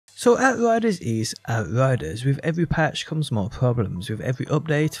So Outriders is Outriders. With every patch comes more problems, with every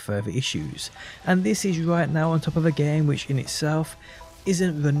update further issues, and this is right now on top of a game which in itself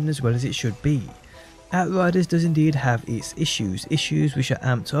isn't running as well as it should be. Outriders does indeed have its issues which are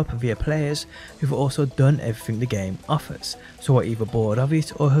amped up via players who've also done everything the game offers, so are either bored of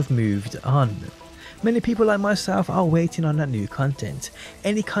it or have moved on. Many people like myself are waiting on that new content.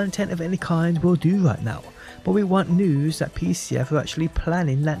 Any content of any kind will do right now, but we want news that PCF are actually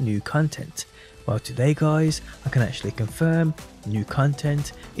planning that new content. Well, today guys, I can actually confirm new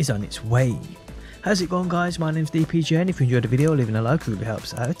content is on its way. How's it going guys? My name's DPJ, and if you enjoyed the video, leaving a like really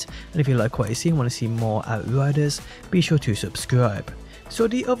helps out, and if you like what you see and want to see more Outriders, be sure to subscribe. So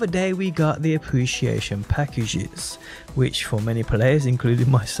the other day we got the appreciation packages, which for many players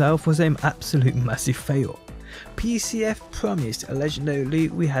including myself was an absolute massive fail. PCF promised a legendary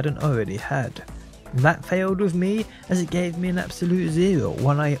loot we hadn't already had. That failed with me as it gave me an absolute 0,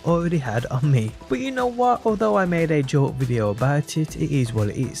 one I already had on me. But you know what, although I made a joke video about it, it is what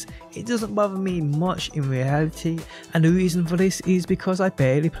it is. It doesn't bother me much in reality, and the reason for this is because I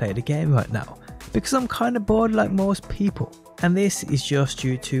barely play the game right now. Because I'm kinda bored like most people. And this is just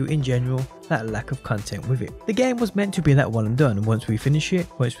due to, in general, that lack of content with it. The game was meant to be that one and done. Once we finish it,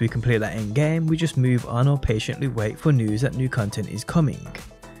 once we complete that end game, we just move on or patiently wait for news that new content is coming.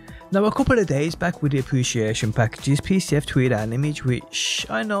 Now a couple of days back with the appreciation packages, PCF tweeted out an image which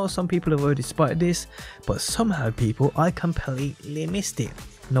I know some people have already spotted this, but somehow people, I completely missed it.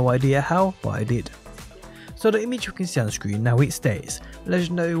 No idea how, but I did. So the image you can see on screen now, it states,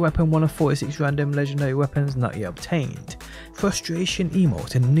 legendary weapon, one of 46 random legendary weapons not yet obtained. Frustration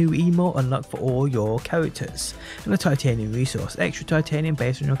emote, a new emote unlocked for all your characters. And a titanium resource, extra titanium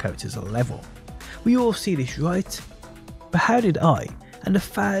based on your character's level. We all see this, right? But how did I and the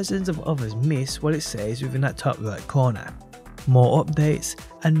thousands of others miss what it says within that top right corner? More updates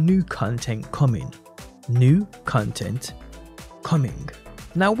and new content coming. New content coming.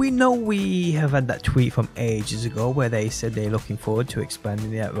 Now we know we have had that tweet from ages ago where they said they're looking forward to expanding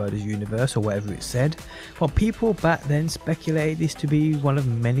the Outriders universe or whatever it said, but people back then speculated this to be one of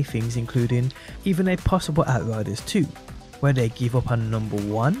many things, including even a possible Outriders 2, where they give up on number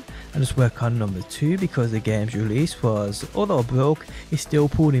 1 and just work on number 2 because the game's release was, although broke, is still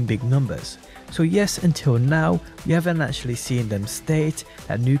pulled in big numbers. So yes, until now, we haven't actually seen them state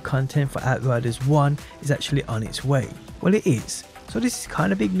that new content for Outriders 1 is actually on its way. Well, it is. So this is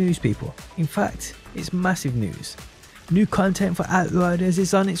kind of big news, people. In fact, it's massive news. New content for Outriders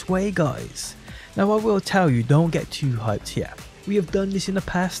is on its way, guys. Now I will tell you, don't get too hyped here. We have done this in the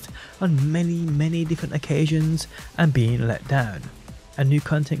past on many different occasions and being let down. And new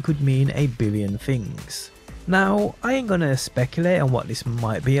content could mean a billion things. Now, I ain't gonna speculate on what this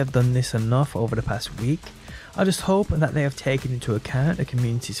might be. I've done this enough over the past week. I just hope that they have taken into account the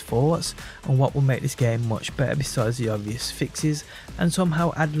community's thoughts on what will make this game much better besides the obvious fixes, and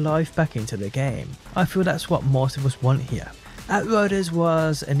somehow add life back into the game. I feel that's what most of us want here. Outriders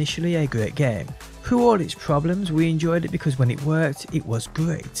was initially a great game. Through all its problems, we enjoyed it because when it worked, it was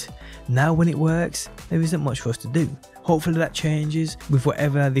great. Now when it works, there isn't much for us to do. Hopefully that changes with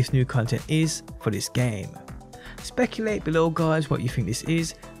whatever this new content is for this game. Speculate below guys what you think this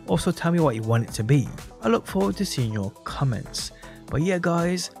is, also tell me what you want it to be. I look forward to seeing your comments. But yeah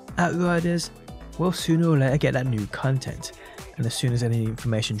guys, Outriders will sooner or later get that new content. And as soon as any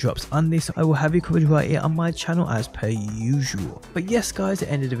information drops on this, I will have you covered right here on my channel as per usual. But yes guys,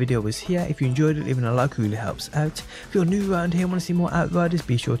 the end of the video was here. If you enjoyed it, leaving a like really helps out. If you're new around here and want to see more Outriders,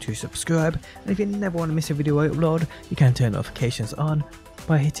 be sure to subscribe. And if you never want to miss a video I upload, you can turn notifications on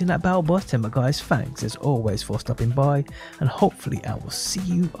by hitting that bell button. But guys, thanks as always for stopping by, and hopefully I will see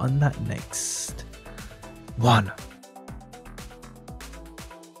you on that next one.